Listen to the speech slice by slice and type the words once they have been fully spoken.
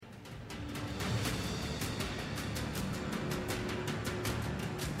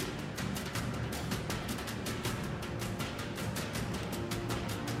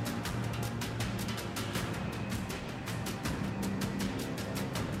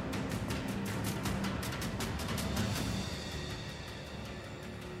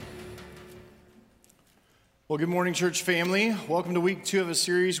Well, good morning, church family. Welcome to week 2 of a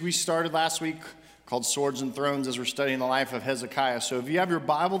series we started last week called Swords and Thrones as we're studying the life of Hezekiah. So if you have your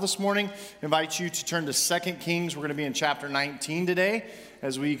Bible this morning, I invite you to turn to 2 Kings. We're going to be in chapter 19 today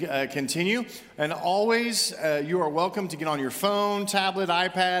as we continue. And always, you are welcome to get on your phone, tablet,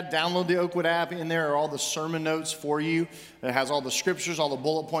 iPad, download the Oakwood app. In there are all the sermon notes for you. It has all the scriptures, all the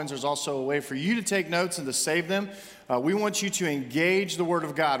bullet points. There's also a way for you to take notes and to save them. We want you to engage the Word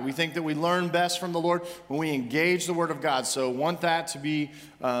of God. We think that we learn best from the Lord when we engage the Word of God. So want that to be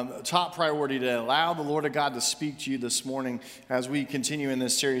top priority, to allow the Lord of God to speak to you this morning as we continue in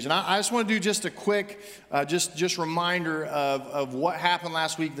this series. And I just want to do just a quick just reminder of what happened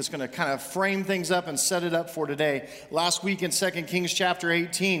last week that's going to kind of frame things up and set it up for today. Last week in 2 Kings chapter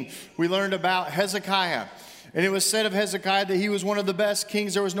 18, we learned about Hezekiah. And it was said of Hezekiah that he was one of the best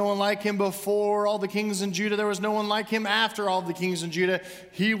kings. There was no one like him before all the kings in Judah. There was no one like him after all the kings in Judah.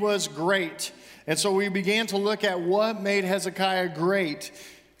 He was great. And so we began to look at what made Hezekiah great.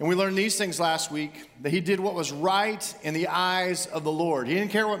 And we learned these things last week, that he did what was right in the eyes of the Lord. He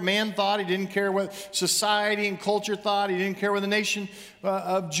didn't care what man thought. He didn't care what society and culture thought. He didn't care what the nation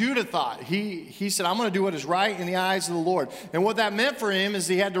of Judah thought. He said, I'm going to do what is right in the eyes of the Lord. And what that meant for him is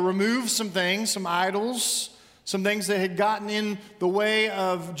he had to remove some things, some idols, some things that had gotten in the way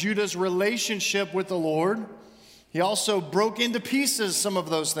of Judah's relationship with the Lord. He also broke into pieces some of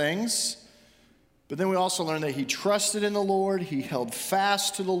those things. But then we also learned that he trusted in the Lord. He held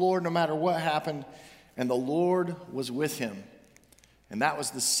fast to the Lord no matter what happened. And the Lord was with him. And that was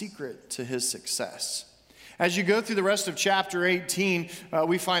the secret to his success. As you go through the rest of chapter 18,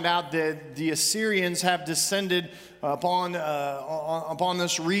 we find out that the Assyrians have descended upon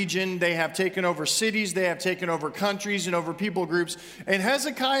this region. They have taken over cities, they have taken over countries and over people groups. And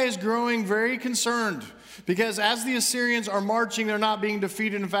Hezekiah is growing very concerned because as the Assyrians are marching, they're not being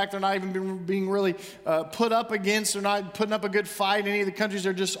defeated. In fact, they're not even being really put up against. They're not putting up a good fight in any of the countries.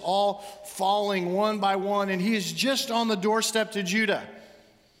 They're just all falling one by one. And he is just on the doorstep to Judah.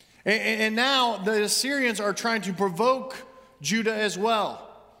 And now the Assyrians are trying to provoke Judah as well.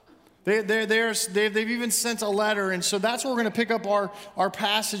 They've even sent a letter. And so that's where we're going to pick up our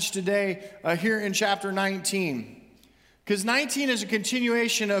passage today here in chapter 19. Because 19 is a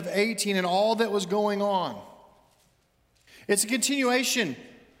continuation of 18 and all that was going on. It's a continuation.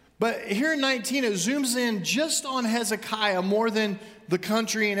 But here in 19, it zooms in just on Hezekiah more than the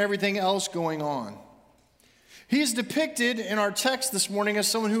country and everything else going on. He is depicted in our text this morning as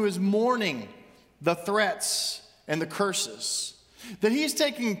someone who is mourning the threats and the curses that he is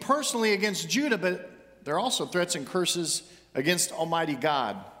taking personally against Judah, but there are also threats and curses against Almighty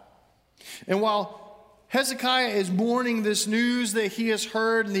God. And while Hezekiah is mourning this news that he has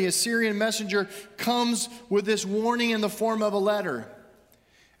heard, and the Assyrian messenger comes with this warning in the form of a letter.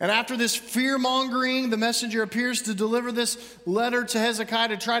 And after this fear-mongering, the messenger appears to deliver this letter to Hezekiah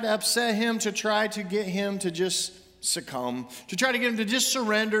to try to upset him, to try to get him to just succumb, to try to get him to just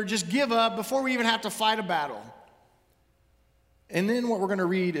surrender, just give up before we even have to fight a battle. And then what we're going to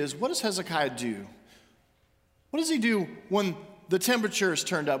read is, what does Hezekiah do? What does he do when the temperature is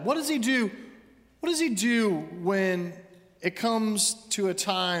turned up? What does he do? What does he do when it comes to a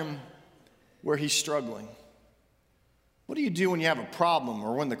time where he's struggling? What do you do when you have a problem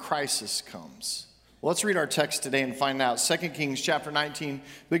or when the crisis comes? Well, let's read our text today and find out. 2 Kings chapter 19,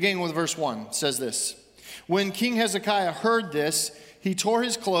 beginning with verse 1, says this. When King Hezekiah heard this, he tore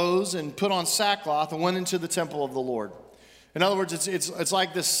his clothes and put on sackcloth and went into the temple of the Lord. In other words, it's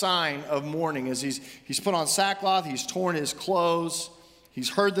like this sign of mourning. As he's put on sackcloth, he's torn his clothes, he's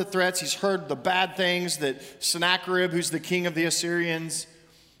heard the threats, he's heard the bad things that Sennacherib, who's the king of the Assyrians,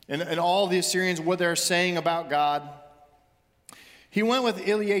 and all the Assyrians, what they're saying about God. He went with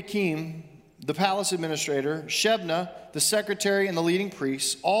Eliakim, the palace administrator, Shebna, the secretary, and the leading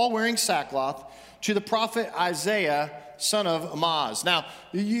priests, all wearing sackcloth, to the prophet Isaiah, son of Amoz. Now,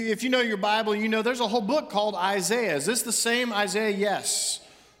 if you know your Bible, you know there's a whole book called Isaiah. Is this the same Isaiah? Yes.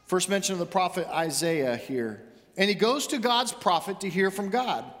 First mention of the prophet Isaiah here. And he goes to God's prophet to hear from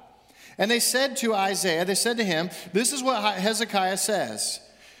God. And they said to Isaiah, they said to him, this is what Hezekiah says.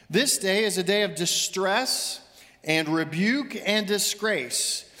 This day is a day of distress and rebuke and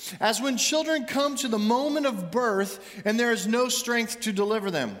disgrace, as when children come to the moment of birth and there is no strength to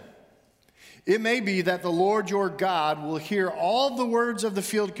deliver them. It may be that the Lord your God will hear all the words of the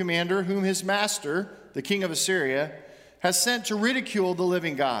field commander whom his master, the king of Assyria, has sent to ridicule the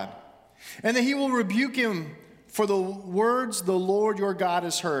living God, and that he will rebuke him for the words the Lord your God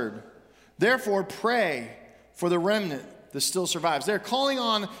has heard. Therefore pray for the remnant that still survives. They're calling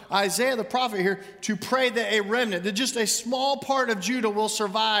on Isaiah the prophet here to pray that a remnant, that just a small part of Judah will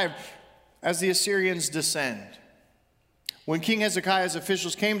survive as the Assyrians descend. When King Hezekiah's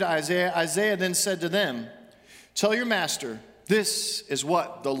officials came to Isaiah, Isaiah then said to them, tell your master, this is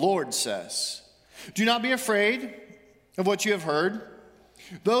what the Lord says. Do not be afraid of what you have heard.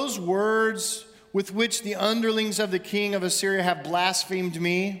 Those words with which the underlings of the king of Assyria have blasphemed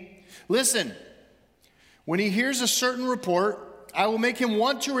me. Listen, when he hears a certain report, I will make him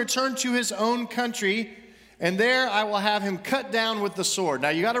want to return to his own country, and there I will have him cut down with the sword. Now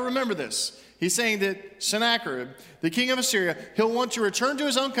you got to remember this. He's saying that Sennacherib, the king of Assyria, he'll want to return to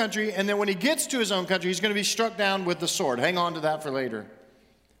his own country, and then when he gets to his own country, he's going to be struck down with the sword. Hang on to that for later.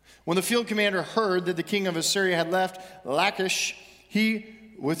 When the field commander heard that the king of Assyria had left Lachish, he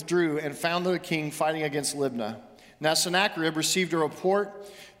withdrew and found the king fighting against Libnah. Now Sennacherib received a report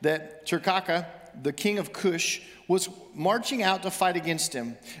that Tirkakah, the king of Cush, was marching out to fight against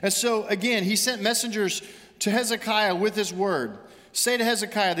him. And so again, he sent messengers to Hezekiah with his word. Say to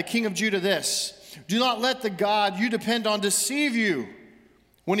Hezekiah, the king of Judah, this: do not let the God you depend on deceive you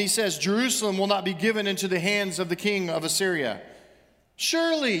when he says Jerusalem will not be given into the hands of the king of Assyria.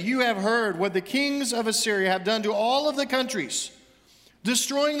 Surely you have heard what the kings of Assyria have done to all of the countries,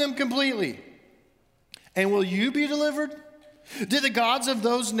 destroying them completely. And will you be delivered? Did the gods of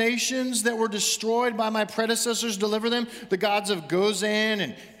those nations that were destroyed by my predecessors deliver them? The gods of Gozan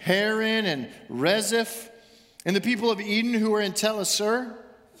and Haran and Rezeph, and the people of Eden who were in Tel Assur?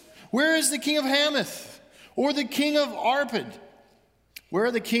 Where is the king of Hamath, or the king of Arpad? Where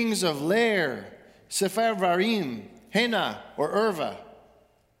are the kings of Lair, Sepharvaim, Hena, or Irva?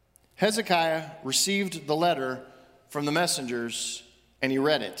 Hezekiah received the letter from the messengers, and he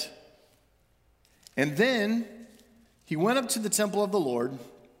read it. And then he went up to the temple of the Lord,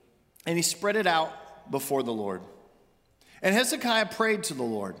 and he spread it out before the Lord. And Hezekiah prayed to the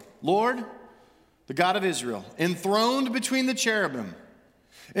Lord, Lord, the God of Israel, enthroned between the cherubim,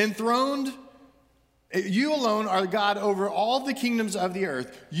 enthroned, you alone are God over all the kingdoms of the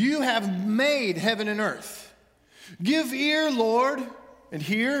earth. You have made heaven and earth. Give ear, Lord, and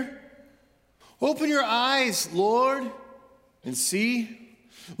hear. Open your eyes, Lord, and see.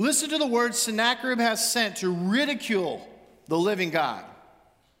 Listen to the words Sennacherib has sent to ridicule the living God.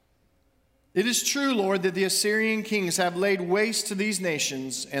 It is true, Lord, that the Assyrian kings have laid waste to these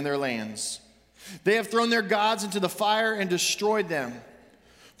nations and their lands. They have thrown their gods into the fire and destroyed them.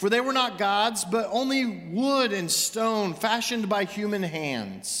 For they were not gods, but only wood and stone fashioned by human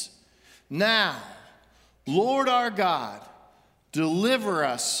hands. Now, Lord our God, deliver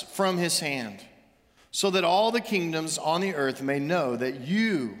us from his hand, so that all the kingdoms on the earth may know that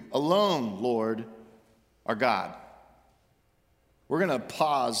you alone, Lord, are God. We're going to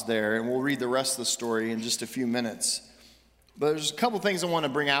pause there, and we'll read the rest of the story in just a few minutes. But there's a couple things I want to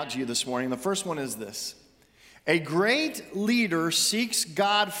bring out to you this morning. The first one is this: a great leader seeks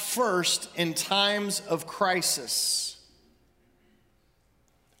God first in times of crisis.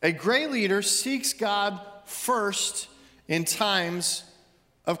 A great leader seeks God first in times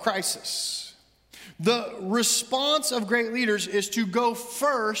of crisis. The response of great leaders is to go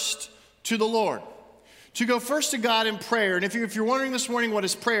first to the Lord, to go first to God in prayer. And if you're wondering this morning, what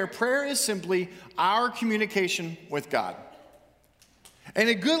is prayer? Prayer is simply our communication with God. And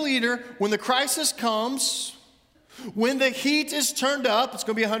a good leader, when the crisis comes, when the heat is turned up, it's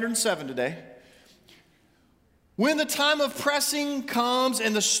going to be 107 today. When the time of pressing comes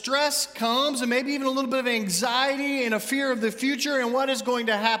and the stress comes and maybe even a little bit of anxiety and a fear of the future and what is going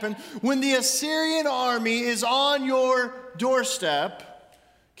to happen, when the Assyrian army is on your doorstep,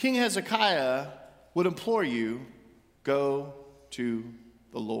 King Hezekiah would implore you, go to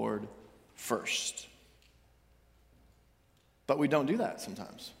the Lord first. But we don't do that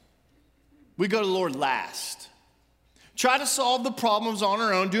sometimes. We go to the Lord last. Try to solve the problems on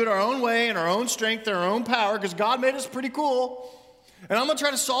our own, do it our own way, in our own strength, in our own power, because God made us pretty cool. And I'm going to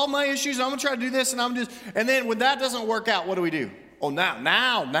try to solve my issues, and I'm going to try to do this, and then when that doesn't work out, what do? Oh,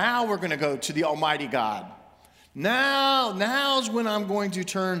 now we're going to go to the Almighty God. Now's when I'm going to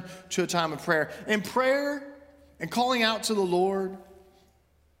turn to a time of prayer. And prayer and calling out to the Lord,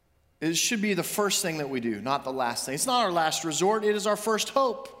 it should be the first thing that we do, not the last thing. It's not our last resort. It is our first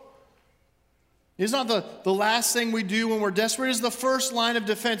hope. It's not the last thing we do when we're desperate. It is the first line of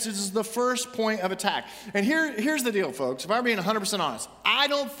defense. It is the first point of attack. And here's the deal, folks. If I'm being 100% honest, I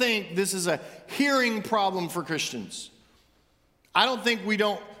don't think this is a hearing problem for Christians. I don't think we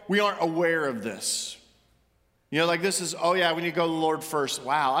aren't aware of this. You know, like this is, oh yeah, we need to go to the Lord first.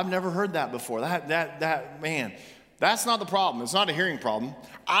 Wow, I've never heard that before. Man, that's not the problem. It's not a hearing problem.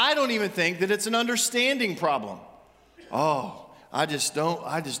 I don't even think that it's an understanding problem. Oh, I just don't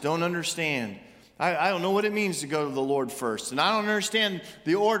understand. I don't know what it means to go to the Lord first. And I don't understand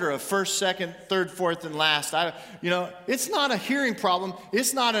the order of first, second, third, fourth, and last. It's not a hearing problem.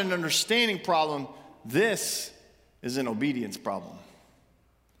 It's not an understanding problem. This is an obedience problem.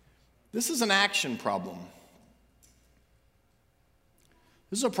 This is an action problem.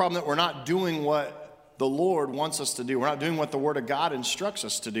 This is a problem that we're not doing what the Lord wants us to do. We're not doing what the Word of God instructs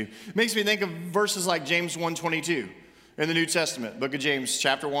us to do. It makes me think of verses like James 1:22 in the New Testament, book of James,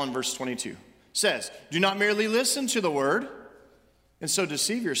 chapter 1, verse 22. Says, do not merely listen to the word and so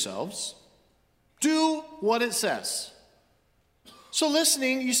deceive yourselves. Do what it says. So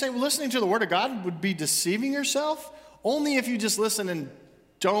listening, you say, well, listening to the word of God would be deceiving yourself? Only if you just listen and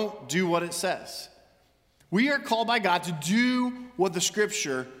don't do what it says. We are called by God to do what the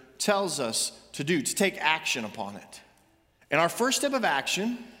scripture tells us to do, to take action upon it. And our first step of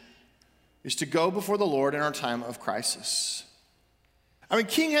action is to go before the Lord in our time of crisis.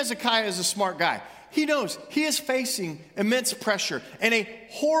 King Hezekiah is a smart guy. He knows he is facing immense pressure and a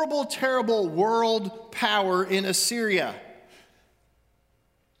horrible, terrible world power in Assyria.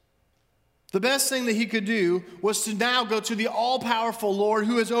 The best thing that he could do was to now go to the all-powerful Lord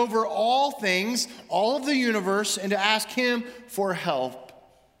who is over all things, all of the universe, and to ask him for help.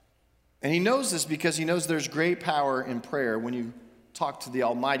 And he knows this because he knows there's great power in prayer when you talk to the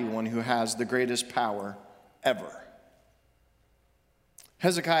Almighty One who has the greatest power ever.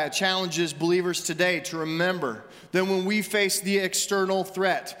 Hezekiah challenges believers today to remember that when we face the external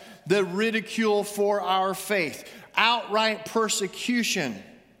threat, the ridicule for our faith, outright persecution,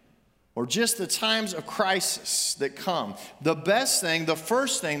 or just the times of crisis that come, the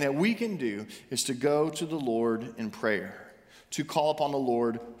first thing that we can do is to go to the Lord in prayer, to call upon the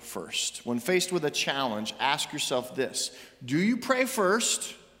Lord first. When faced with a challenge, ask yourself this: do you pray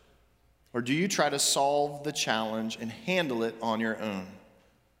first, or do you try to solve the challenge and handle it on your own?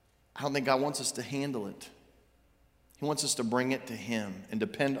 I don't think God wants us to handle it. He wants us to bring it to him and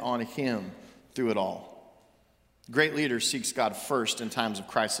depend on him through it all. Great leader seeks God first in times of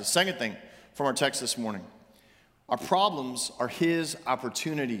crisis. Second thing from our text this morning: our problems are his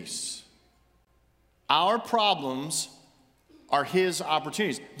opportunities. Our problems are his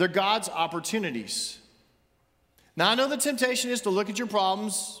opportunities. They're God's opportunities. Now, I know the temptation is to look at your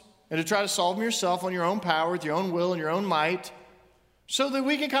problems and to try to solve them yourself on your own power, with your own will and your own might, so that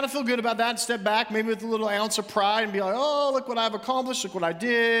we can kind of feel good about that and step back, maybe with a little ounce of pride, and be like, oh, look what I've accomplished, look what I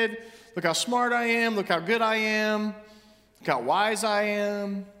did, look how smart I am, look how good I am, look how wise I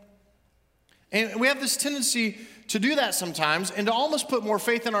am. And we have this tendency to do that sometimes and to almost put more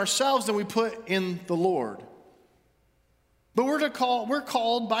faith in ourselves than we put in the Lord. But we're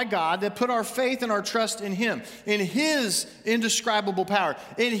called by God to put our faith and our trust in him, in his indescribable power,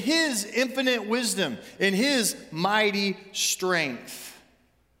 in his infinite wisdom, in his mighty strength.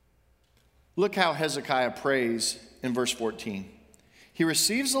 Look how Hezekiah prays in verse 14. He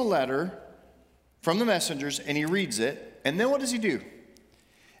receives a letter from the messengers and he reads it. And then what does he do?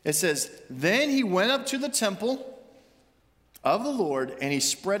 It says, then he went up to the temple of the Lord and he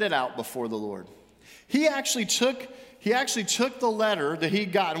spread it out before the Lord. He actually took the letter that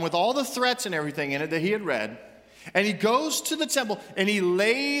he'd gotten with all the threats and everything in it that he had read, and he goes to the temple and he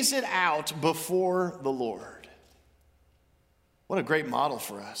lays it out before the Lord. What a great model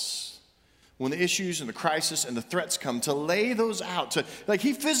for us. When the issues and the crisis and the threats come, to lay those out.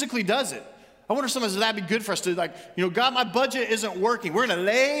 He physically does it. I wonder sometimes that'd be good for us to God, my budget isn't working. We're going to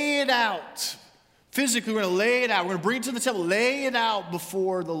lay it out. Physically, we're going to lay it out. We're going to bring it to the temple, lay it out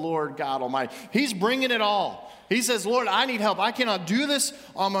before the Lord God Almighty. He's bringing it all. He says, Lord, I need help. I cannot do this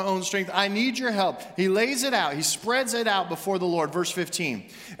on my own strength. I need your help. He lays it out. He spreads it out before the Lord. Verse 15.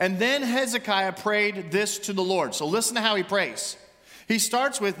 And then Hezekiah prayed this to the Lord. So listen to how he prays. He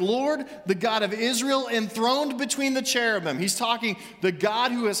starts with, Lord, the God of Israel, enthroned between the cherubim. He's talking the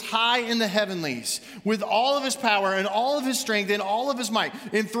God who is high in the heavenlies, with all of his power and all of his strength and all of his might,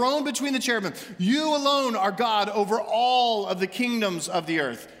 enthroned between the cherubim. You alone are God over all of the kingdoms of the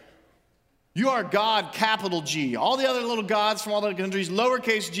earth. You are God, capital G. All the other little gods from all the other countries,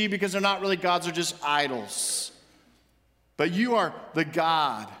 lowercase g, because they're not really gods, they're just idols. But you are the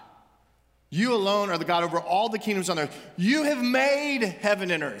God. You alone are the God over all the kingdoms on earth. You have made heaven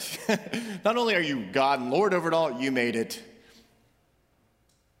and earth. Not only are you God and Lord over it all, you made it.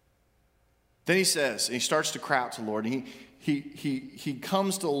 Then he says, and he starts to cry out to the Lord. And he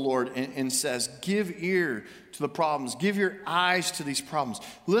comes to the Lord and says, give ear to the problems. Give your eyes to these problems.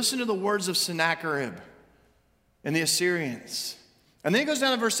 Listen to the words of Sennacherib and the Assyrians. And then he goes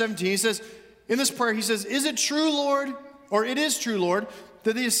down to verse 17. He says, in this prayer, he says, is it true, Lord, or it is true, Lord,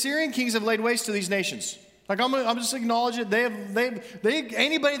 that the Assyrian kings have laid waste to these nations? Like, I'm just acknowledge it.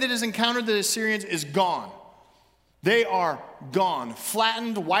 Anybody that has encountered the Assyrians is gone. They are gone,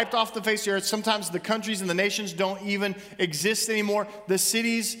 flattened, wiped off the face of the earth. Sometimes the countries and the nations don't even exist anymore. The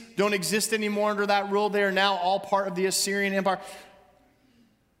cities don't exist anymore under that rule. They are now all part of the Assyrian Empire.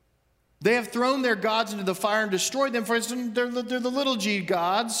 They have thrown their gods into the fire and destroyed them. For instance, they're the little g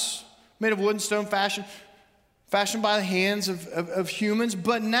gods, made of wood and stone, fashioned by the hands of humans.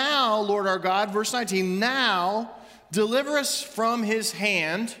 But now, Lord our God, verse 19, now deliver us from his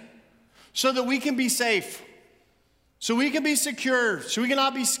hand so that we can be safe. So we can be secure, so we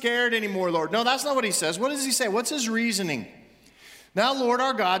cannot be scared anymore, Lord. No, that's not what he says. What does he say? What's his reasoning? Now, Lord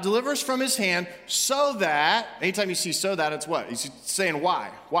our God, deliver us from his hand so that, anytime you see so that, it's what? He's saying why.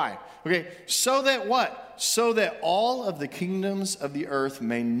 Why? Okay, so that what? So that all of the kingdoms of the earth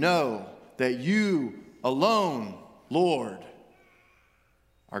may know that you alone, Lord,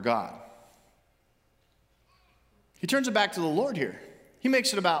 are God. He turns it back to the Lord here. He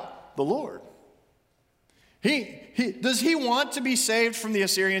makes it about the Lord. Does he want to be saved from the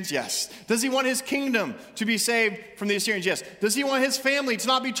Assyrians? Yes. Does he want his kingdom to be saved from the Assyrians? Yes. Does he want his family to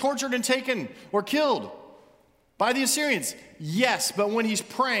not be tortured and taken or killed by the Assyrians? Yes. But when he's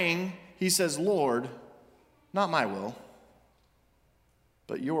praying, he says, Lord, not my will,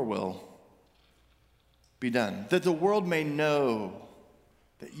 but your will be done. That the world may know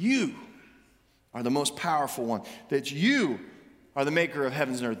that you are the most powerful one, that you are the maker of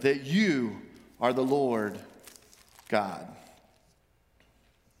heavens and earth, that you are the Lord God.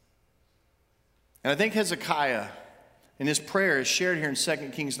 And I think Hezekiah in his prayer is shared here in 2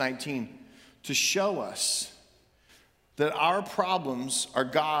 Kings 19 to show us that our problems are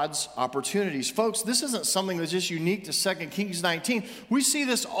God's opportunities. Folks, this isn't something that's just unique to 2 Kings 19. We see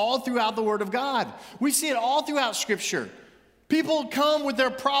this all throughout the Word of God. We see it all throughout Scripture. People come with their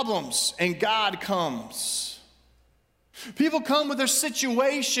problems and God comes. People come with their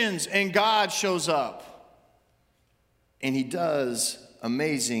situations and God shows up. And he does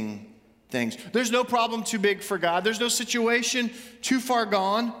amazing things. There's no problem too big for God. There's no situation too far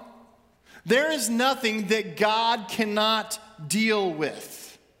gone. There is nothing that God cannot deal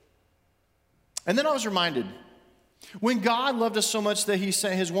with. And then I was reminded, when God loved us so much that he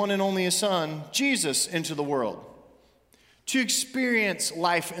sent his one and only Son, Jesus, into the world to experience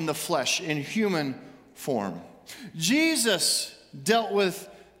life in the flesh, in human form. Jesus dealt with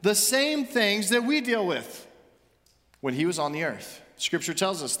the same things that we deal with when he was on the earth. Scripture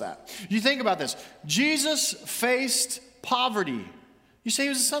tells us that. You think about this. Jesus faced poverty. You say he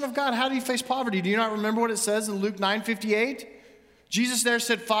was the Son of God. How did he face poverty? Do you not remember what it says in Luke 9:58? Jesus there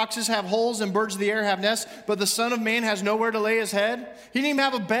said, foxes have holes and birds of the air have nests, but the Son of Man has nowhere to lay his head. He didn't even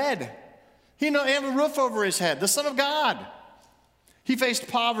have a bed. He didn't have a roof over his head. The Son of God. He faced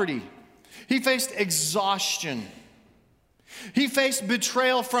poverty. He faced exhaustion. He faced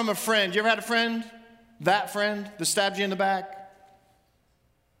betrayal from a friend. You ever had a friend? That friend that stabbed you in the back?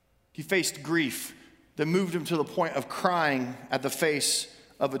 He faced grief that moved him to the point of crying at the face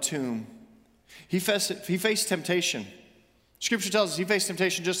of a tomb. He faced temptation. Scripture tells us he faced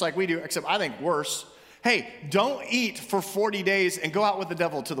temptation just like we do, except I think worse. Hey, don't eat for 40 days and go out with the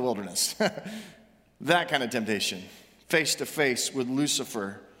devil to the wilderness. That kind of temptation. Face to face with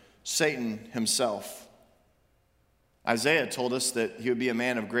Lucifer, Satan himself. Isaiah told us that he would be a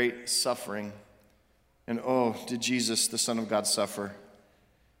man of great suffering. And oh, did Jesus, the Son of God, suffer?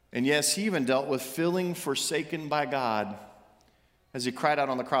 And yes, he even dealt with feeling forsaken by God as he cried out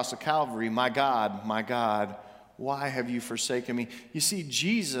on the cross of Calvary, my God, why have you forsaken me? You see,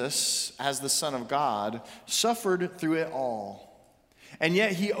 Jesus, as the Son of God, suffered through it all. And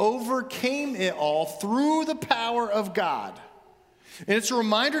yet he overcame it all through the power of God. And it's a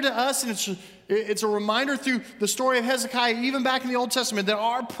reminder to us, and it's a reminder through the story of Hezekiah, even back in the Old Testament, that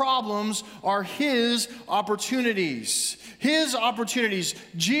our problems are his opportunities. His opportunities.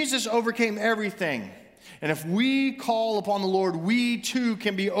 Jesus overcame everything. And if we call upon the Lord, we too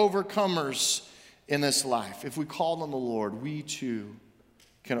can be overcomers in this life. If we call on the Lord, we too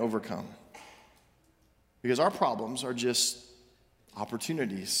can overcome. Because our problems are just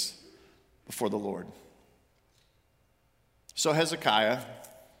opportunities before the Lord. So Hezekiah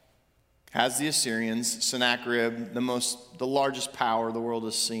has the Assyrians, Sennacherib, the largest power the world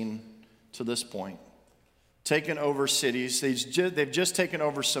has seen to this point, taken over cities. They've just taken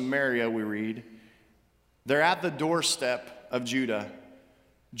over Samaria, we read. They're at the doorstep of Judah.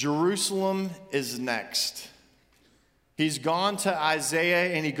 Jerusalem is next. He's gone to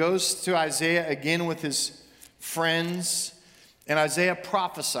Isaiah, and he goes to Isaiah again with his friends. And Isaiah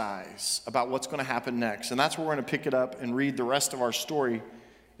prophesies about what's going to happen next. And that's where we're going to pick it up and read the rest of our story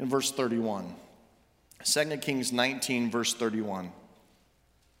in verse 31. 2 Kings 19, verse 31.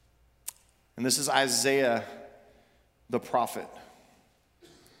 And this is Isaiah the prophet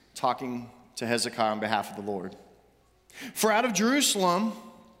talking to Hezekiah on behalf of the Lord. For out of Jerusalem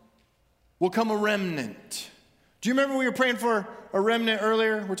will come a remnant. Do you remember we were praying for a remnant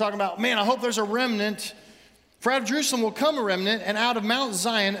earlier? We're talking about, man, I hope there's a remnant. For out of Jerusalem will come a remnant, and out of Mount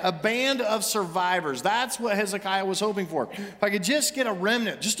Zion, a band of survivors. That's what Hezekiah was hoping for. If I could just get a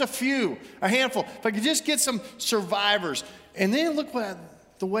remnant, just a few, a handful. If I could just get some survivors. And then look what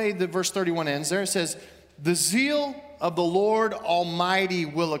the way that verse 31 ends. There it says, the zeal of the Lord Almighty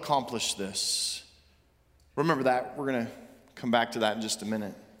will accomplish this. Remember that. We're going to come back to that in just a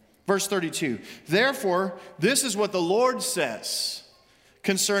minute. Verse 32, therefore, this is what the Lord says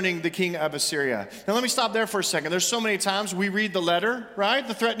concerning the king of Assyria. Now let me stop there for a second. There's so many times we read the letter, right?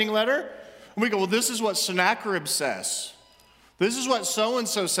 The threatening letter. And we go, well, this is what Sennacherib says. This is what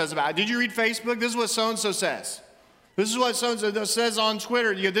so-and-so says about it. Did you read Facebook? This is what so-and-so says. This is what so-and-so says on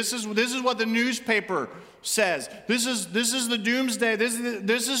Twitter. This is what the newspaper says. This is the doomsday.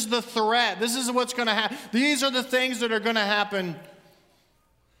 This is the threat. This is what's going to happen. These are the things that are going to happen.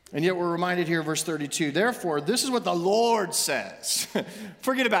 And yet we're reminded here, verse 32, therefore, this is what the Lord says.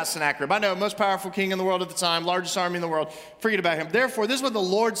 Forget about Sennacherib. I know, most powerful king in the world at the time, largest army in the world. Forget about him. Therefore, this is what the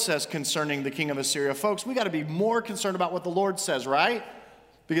Lord says concerning the king of Assyria. Folks, we got to be more concerned about what the Lord says, right?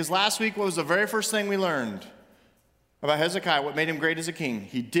 Because last week, what was the very first thing we learned about Hezekiah, what made him great as a king?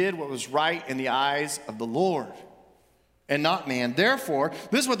 He did what was right in the eyes of the Lord and not man. Therefore,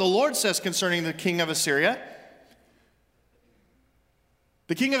 this is what the Lord says concerning the king of Assyria.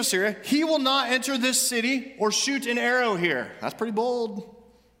 The king of Assyria, he will not enter this city or shoot an arrow here. That's pretty bold.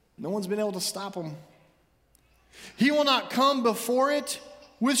 No one's been able to stop him. He will not come before it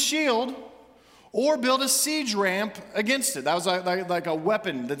with shield or build a siege ramp against it. That was like a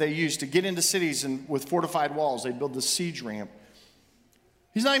weapon that they used to get into cities and with fortified walls. They'd build the siege ramp.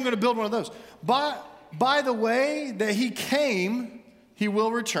 He's not even going to build one of those. But by the way that he came, he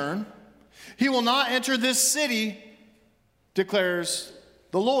will return. He will not enter this city, declares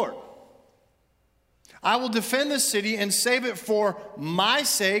the Lord. I will defend this city and save it for my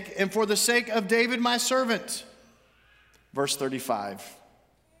sake and for the sake of David, my servant. Verse 35.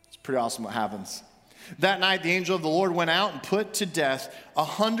 It's pretty awesome what happens. That night, the angel of the Lord went out and put to death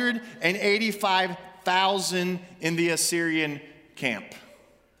 185,000 in the Assyrian camp.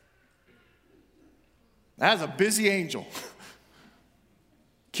 That's a busy angel.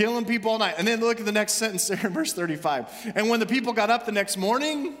 Killing people all night. And then look at the next sentence there in verse 35. And when the people got up the next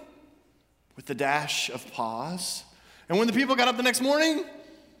morning, with the dash of pause, and when the people got up the next morning,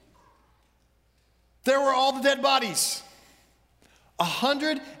 there were all the dead bodies.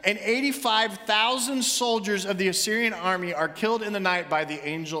 185,000 soldiers of the Assyrian army are killed in the night by the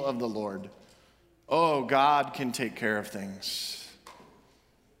angel of the Lord. Oh, God can take care of things.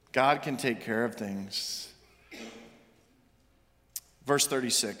 God can take care of things. Verse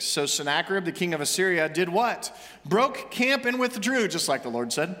 36, so Sennacherib, the king of Assyria, did what? Broke camp and withdrew, just like the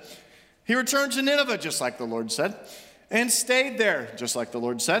Lord said. He returned to Nineveh, just like the Lord said, and stayed there, just like the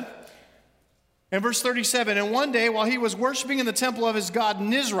Lord said. And verse 37, and one day while he was worshiping in the temple of his god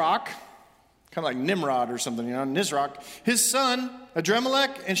Nisroch, kind of like Nimrod or something, Nisroch, his son,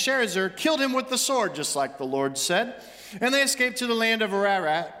 Adremelech and Sharezer, killed him with the sword, just like the Lord said. And they escaped to the land of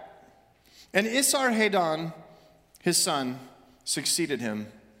Ararat. And Esarhaddon, his son, succeeded him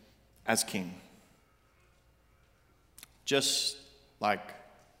as king. Just like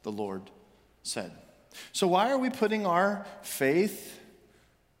the Lord said. So why are we putting our faith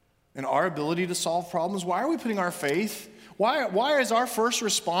in our ability to solve problems? Why are we putting our faith? Why is our first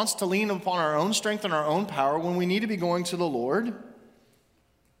response to lean upon our own strength and our own power when we need to be going to the Lord?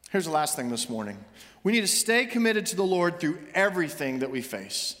 Here's the last thing this morning. We need to stay committed to the Lord through everything that we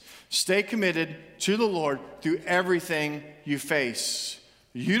face. Stay committed to the Lord through everything you face.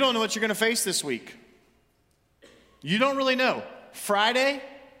 You don't know what you're going to face this week. You don't really know. Friday,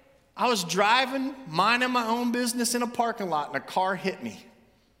 I was driving, minding my own business in a parking lot, and a car hit me.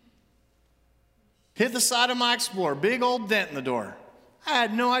 Hit the side of my Explorer, big old dent in the door. I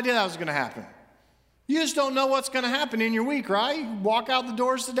had no idea that was going to happen. You just don't know what's going to happen in your week, right? You walk out the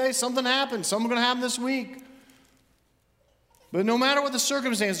doors today, something happens. Something's going to happen this week. But no matter what the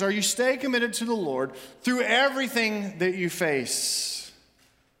circumstances are, you stay committed to the Lord through everything that you face.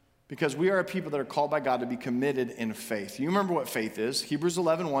 Because we are a people that are called by God to be committed in faith. You remember what faith is. Hebrews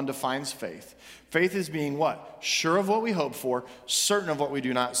 11:1 defines faith. Faith is being what? Sure of what we hope for, certain of what we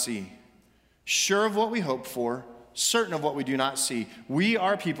do not see. Sure of what we hope for, certain of what we do not see. We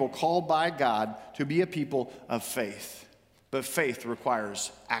are people called by God to be a people of faith. But faith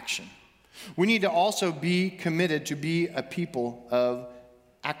requires action. We need to also be committed to be a people of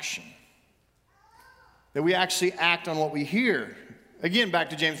action. That we actually act on what we hear. Again, back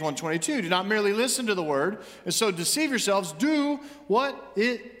to James 1:22. Do not merely listen to the word and so deceive yourselves. Do what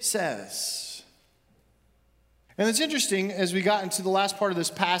it says. And it's interesting as we got into the last part of this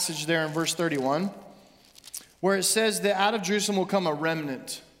passage there in verse 31, where it says that out of Jerusalem will come a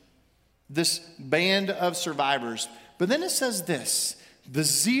remnant, this band of survivors. But then it says this, the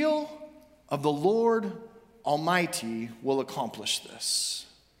zeal of the Lord Almighty will accomplish this.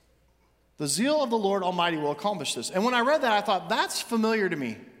 The zeal of the Lord Almighty will accomplish this. And when I read that, I thought, that's familiar to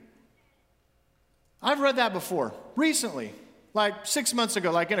me. I've read that before, recently, like 6 months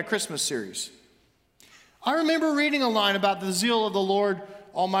ago, like in a Christmas series. I remember reading a line about the zeal of the Lord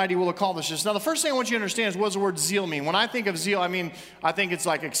Almighty will accomplish this. Now, the first thing I want you to understand is what does the word zeal mean? When I think of zeal, I think it's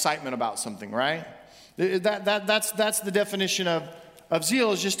like excitement about something, right? That's the definition of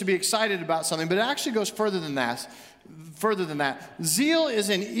zeal, is just to be excited about something. But it actually goes further than that. Zeal is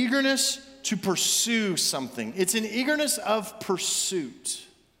an eagerness to pursue something. It's an eagerness of pursuit.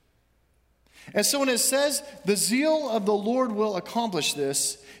 And so when it says the zeal of the Lord will accomplish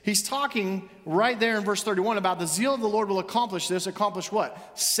this, he's talking right there in verse 31 about the zeal of the Lord will accomplish this. Accomplish what?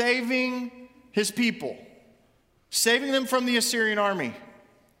 Saving his people. Saving them from the Assyrian army.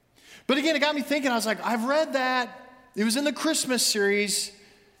 But again, it got me thinking. I was like, I've read that. It was in the Christmas series.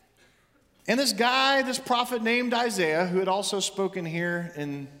 And this guy, this prophet named Isaiah, who had also spoken here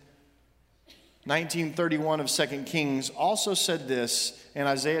in 1931 of 2 Kings, also said this in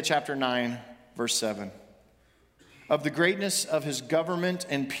Isaiah chapter 9, verse 7. Of the greatness of his government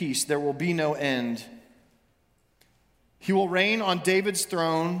and peace, there will be no end. He will reign on David's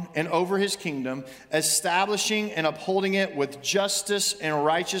throne and over his kingdom, establishing and upholding it with justice and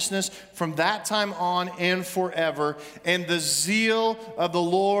righteousness from that time on and forever. And the zeal of the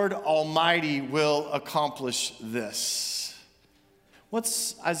Lord Almighty will accomplish this.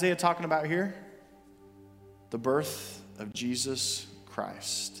 What's Isaiah talking about here? The birth of Jesus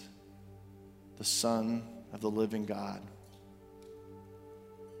Christ, the Son of the living God.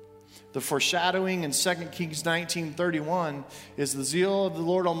 The foreshadowing in 2 Kings 19:31 is the zeal of the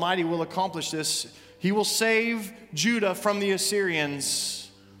Lord Almighty will accomplish this. He will save Judah from the Assyrians.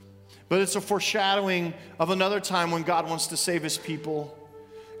 But it's a foreshadowing of another time when God wants to save his people.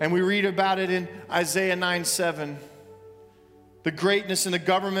 And we read about it in Isaiah 9:7. The greatness and the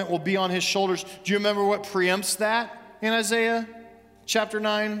government will be on his shoulders. Do you remember what preempts that in Isaiah chapter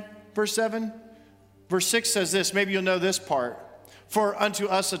 9, verse 7? Verse 6 says this, maybe you'll know this part. For unto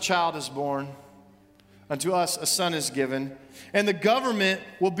us a child is born, unto us a son is given, and the government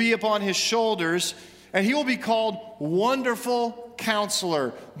will be upon his shoulders, and he will be called Wonderful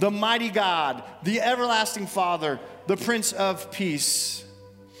Counselor, the Mighty God, the Everlasting Father, the Prince of Peace.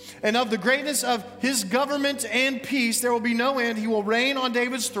 And of the greatness of his government and peace, there will be no end. He will reign on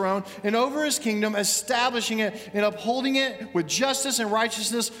David's throne and over his kingdom, establishing it and upholding it with justice and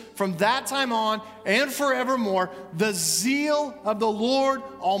righteousness from that time on and forevermore. The zeal of the Lord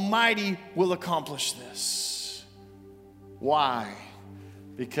Almighty will accomplish this. Why?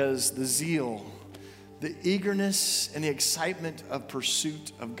 Because the zeal, the eagerness, and the excitement of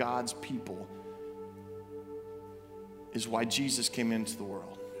pursuit of God's people is why Jesus came into the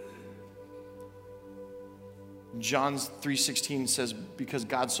world. John 3:16 says, because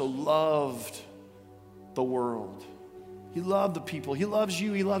God so loved the world. He loved the people. He loves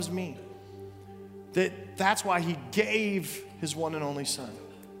you. He loves me. That's why he gave his one and only son.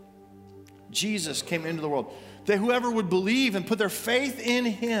 Jesus came into the world. That whoever would believe and put their faith in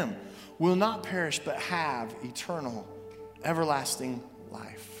him will not perish but have eternal, everlasting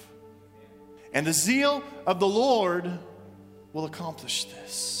life. And the zeal of the Lord will accomplish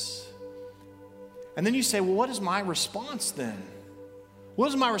this. And then you say, well, what is my response then? What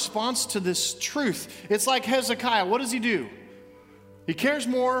is my response to this truth? It's like Hezekiah. What does he do? He cares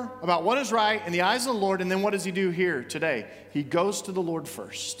more about what is right in the eyes of the Lord, and then what does he do here today? He goes to the Lord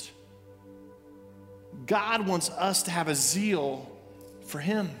first. God wants us to have a zeal for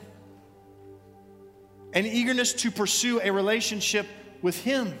him. An eagerness to pursue a relationship with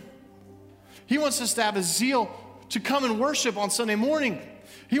him. He wants us to have a zeal to come and worship on Sunday morning.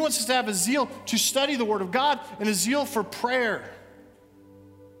 He wants us to have a zeal to study the Word of God and a zeal for prayer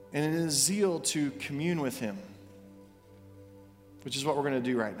and a zeal to commune with him, which is what we're going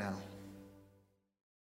to do right now.